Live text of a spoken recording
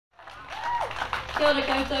Kia ora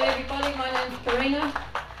koutou everybody, my name's Karina.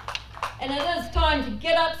 And it is time to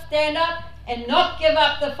get up, stand up and not give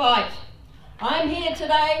up the fight. I'm here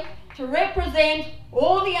today to represent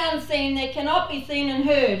all the unseen that cannot be seen and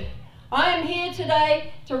heard. I am here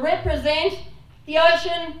today to represent the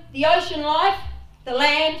ocean life, the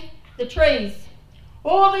land, the trees.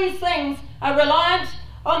 All these things are reliant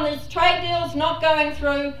on these trade deals not going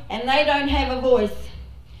through and they don't have a voice.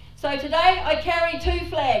 So today I carry two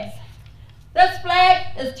flags. This flag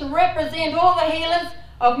is to represent all the healers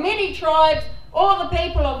of many tribes, all the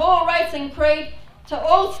people of all race and creed, to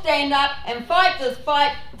all stand up and fight this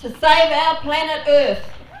fight to save our planet Earth.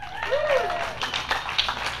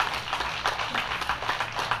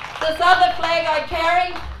 This other flag I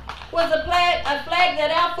carry was a flag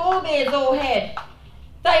that our forebears all had.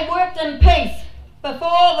 They worked in peace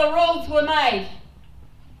before the rules were made.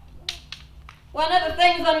 One of the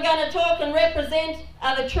things I'm going to talk and represent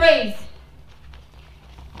are the trees.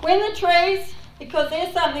 When the trees, because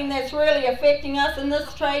there's something that's really affecting us in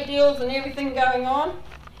this trade deals and everything going on,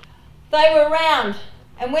 they were round,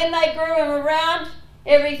 and when they grew and were round,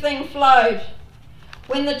 everything flowed.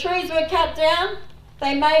 When the trees were cut down,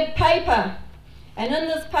 they made paper, and in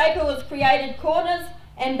this paper was created corners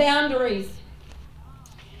and boundaries.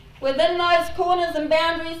 Within those corners and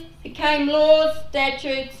boundaries became laws,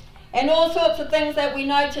 statutes, and all sorts of things that we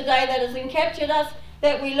know today that has encaptured us,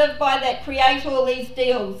 that we live by, that create all these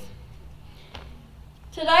deals.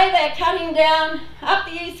 Today they're cutting down up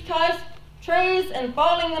the east coast trees and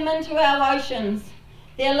folding them into our oceans.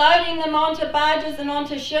 They're loading them onto barges and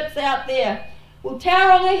onto ships out there. Well,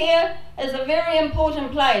 Tauranga here is a very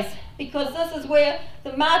important place because this is where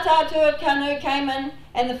the Mātātua canoe came in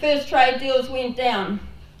and the first trade deals went down.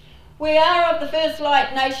 We are of the First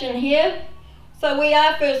Light Nation here, so we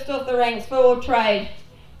are first off the ranks for all trade.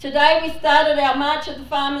 Today we started our march at the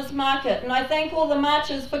farmers market, and I thank all the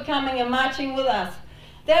marchers for coming and marching with us.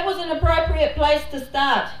 That was an appropriate place to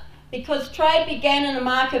start because trade began in a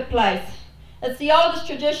marketplace. It's the oldest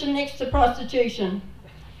tradition next to prostitution.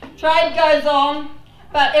 Trade goes on,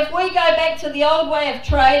 but if we go back to the old way of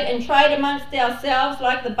trade and trade amongst ourselves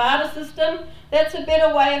like the barter system, that's a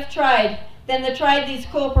better way of trade than the trade these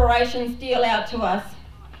corporations deal out to us.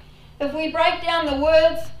 If we break down the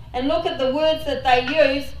words and look at the words that they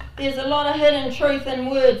use, there's a lot of hidden truth in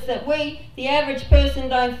words that we, the average person,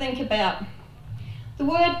 don't think about. The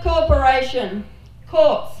word corporation,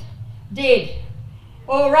 corpse, dead,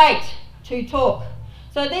 orate, to talk.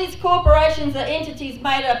 So these corporations are entities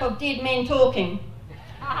made up of dead men talking.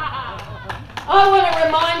 I want to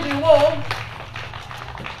remind you all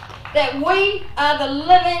that we are the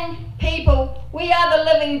living people, we are the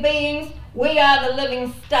living beings, we are the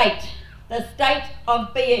living state, the state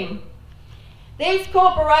of being. These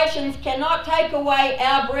corporations cannot take away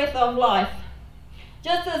our breath of life,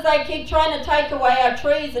 just as they keep trying to take away our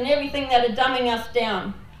trees and everything that are dumbing us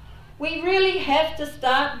down. We really have to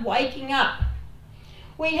start waking up.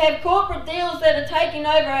 We have corporate deals that are taking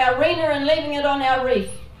over our arena and leaving it on our reef.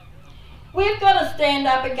 We've got to stand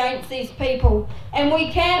up against these people, and we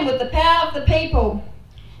can with the power of the people.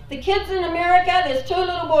 The kids in America, there's two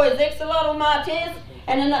little boys, Axolotl Martez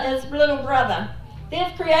and his little brother.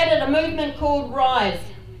 They've created a movement called Rise.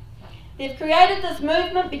 They've created this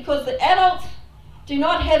movement because the adults do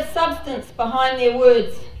not have substance behind their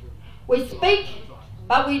words. We speak,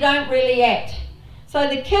 but we don't really act. So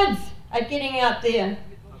the kids are getting out there.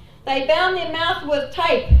 They bound their mouth with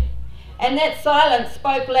tape, and that silence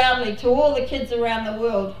spoke loudly to all the kids around the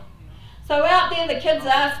world. So out there the kids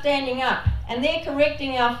are standing up, and they're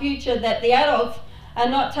correcting our future that the adults are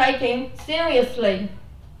not taking seriously.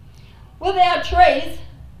 With our trees,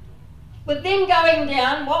 with them going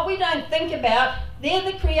down, what we don't think about, they're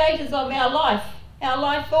the creators of our life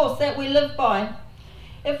force that we live by.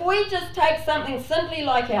 If we just take something simply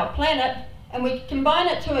like our planet and we combine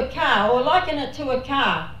it to a car or liken it to a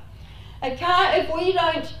car, if we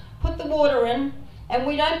don't put the water in and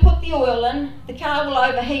we don't put the oil in, the car will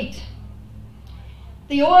overheat.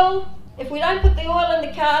 If we don't put the oil in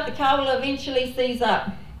the car will eventually seize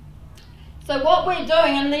up. So what we're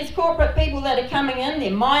doing, and these corporate people that are coming in,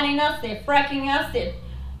 they're mining us, they're fracking us, they're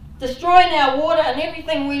destroying our water and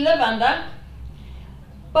everything we live under.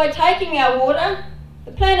 By taking our water,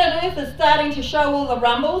 the planet Earth is starting to show all the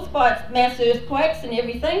rumbles by its mass earthquakes and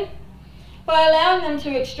everything. By allowing them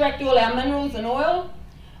to extract all our minerals and oil,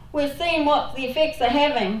 we're seeing what the effects are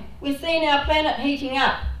having. We're seeing our planet heating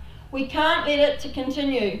up. We can't let it to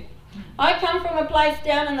continue. I come from a place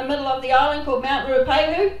down in the middle of the island called Mount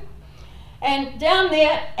Ruapehu, and down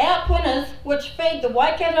there, our punas, which feed the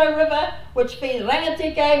Waikato River, which feed the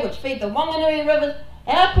Rangateke, which feed the Wanganui Rivers,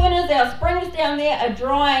 Our punas, our springs down there are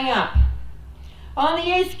drying up. On the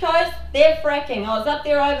east coast, they're fracking. I was up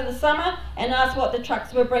there over the summer and asked what the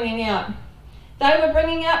trucks were bringing out. They were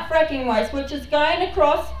bringing out fracking waste, which is going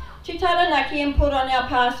across to Taranaki and put on our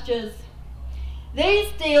pastures.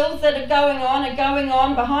 These deals that are going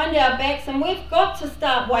on behind our backs, and we've got to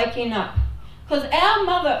start waking up, because our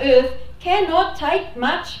Mother Earth cannot take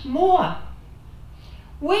much more.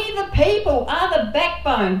 We the people are the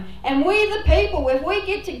backbone, and we the people, if we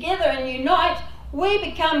get together and unite, we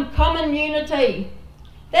become common unity.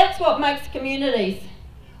 That's what makes communities.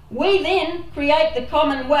 We then create the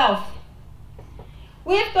commonwealth.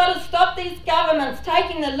 We've got to stop these governments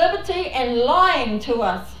taking the liberty and lying to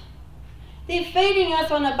us. They're feeding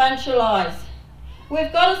us on a bunch of lies.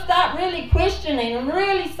 We've got to start really questioning and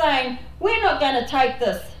really saying, we're not going to take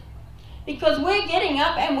this, because we're getting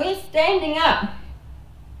up and we're standing up.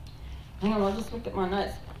 Hang on, I'll just look at my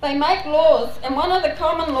notes. They make laws, and one of the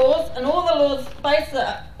common laws, and all the laws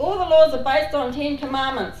are based on 10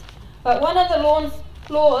 commandments, but one of the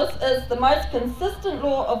laws is the most consistent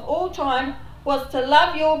law of all time, was to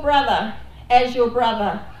love your brother as your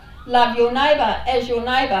brother, love your neighbour as your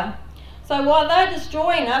neighbour. So while they're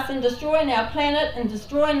destroying us and destroying our planet and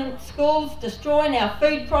destroying schools, destroying our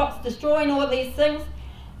food crops, destroying all these things,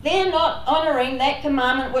 they're not honouring that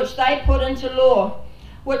commandment which they put into law,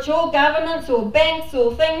 which all governments or banks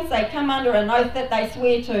or things, they come under an oath that they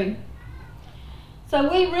swear to. So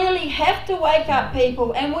we really have to wake up,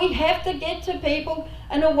 people, and we have to get to people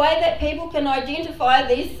in a way that people can identify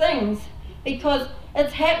these things, because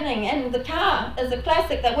it's happening. And the car is a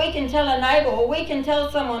classic that we can tell a neighbour or we can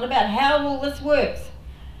tell someone about how all this works.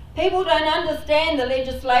 People don't understand the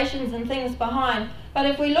legislations and things behind, but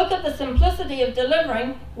if we look at the simplicity of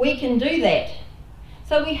delivering, we can do that.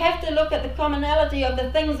 So we have to look at the commonality of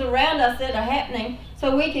the things around us that are happening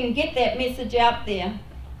so we can get that message out there.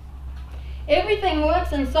 Everything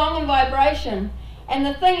works in song and vibration, and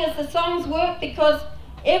the thing is, the songs work because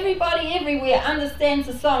everybody everywhere understands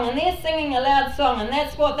the song, and they're singing a loud song, and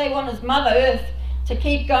that's what they want, is Mother Earth to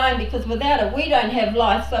keep going, because without it we don't have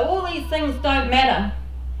life. So all these things don't matter.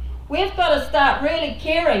 We've got to start really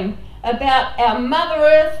caring about our Mother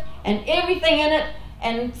Earth and everything in it,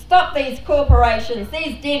 and stop these corporations,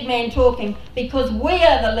 these dead men talking, because we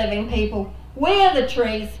are the living people. We are the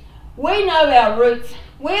trees. We know our roots.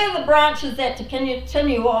 We're the branches that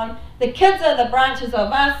continue on. The kids are the branches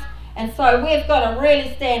of us, and so we've got to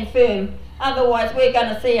really stand firm. Otherwise we're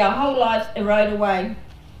going to see our whole lives erode away.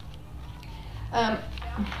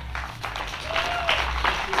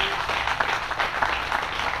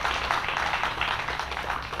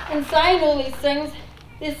 In saying all these things,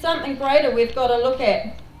 there's something greater we've got to look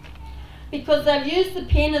at, because they've used the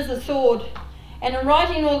pen as a sword, and in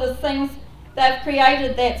writing all these things they've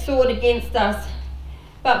created that sword against us.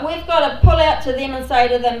 But we've got to pull out to them and say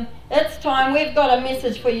to them, it's time, we've got a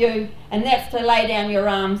message for you, and that's to lay down your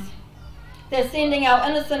arms. They're sending our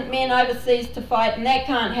innocent men overseas to fight, and that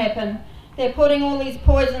can't happen. They're putting all these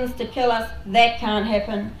poisons to kill us, that can't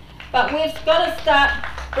happen. But we've got to start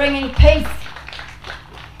bringing peace,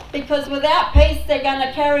 because without peace they're going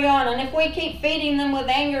to carry on, and if we keep feeding them with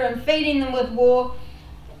anger and feeding them with war,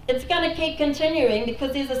 it's going to keep continuing,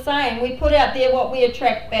 because there's a saying, we put out there what we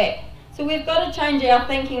attract back. So we've got to change our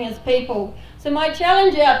thinking as people. So my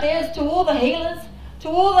challenge out there is to all the healers, to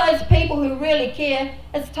all those people who really care,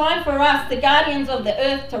 it's time for us, the guardians of the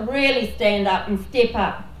earth, to really stand up and step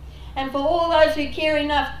up. And for all those who care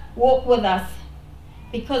enough, walk with us,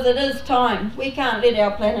 because it is time. We can't let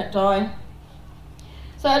our planet die.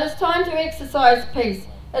 So it is time to exercise peace.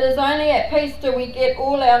 It is only at peace do we get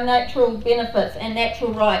all our natural benefits and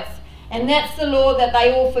natural rights. And that's the law that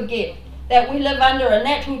they all forget, that we live under a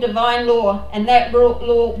natural divine law, and that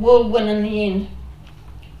law will win in the end.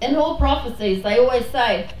 In all prophecies they always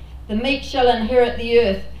say, the meek shall inherit the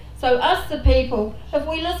earth. So us the people, if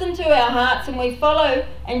we listen to our hearts and we follow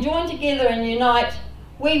and join together and unite,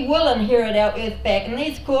 we will inherit our earth back, and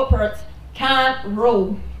these corporates can't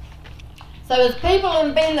rule. So as people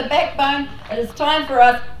and being the backbone, it is time for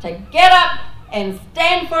us to get up and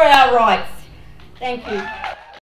stand for our rights. Thank you.